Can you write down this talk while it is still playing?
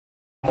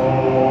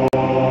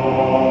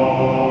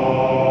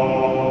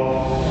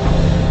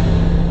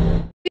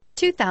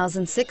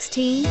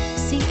2016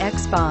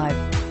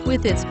 CX-5.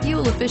 With its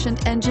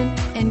fuel-efficient engine,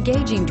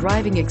 engaging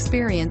driving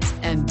experience,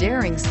 and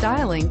daring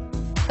styling,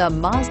 the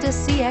Mazda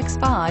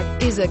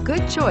CX-5 is a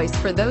good choice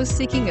for those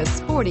seeking a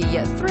sporty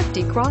yet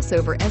thrifty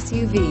crossover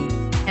SUV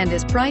and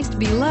is priced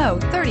below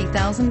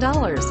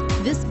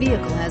 $30,000. This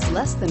vehicle has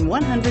less than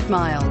 100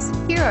 miles.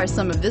 Here are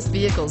some of this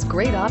vehicle's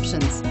great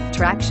options: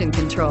 traction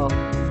control,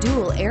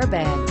 dual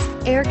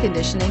airbags, air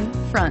conditioning,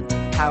 front,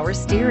 power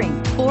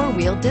steering,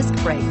 four-wheel disc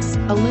brakes,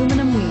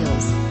 aluminum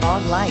wheels,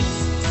 fog lights,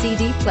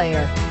 CD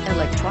player,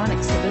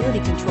 electronic stability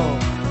control,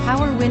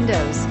 power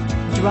windows.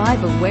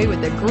 Drive away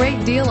with a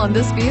great deal on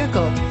this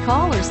vehicle.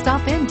 Call or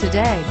stop in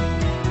today.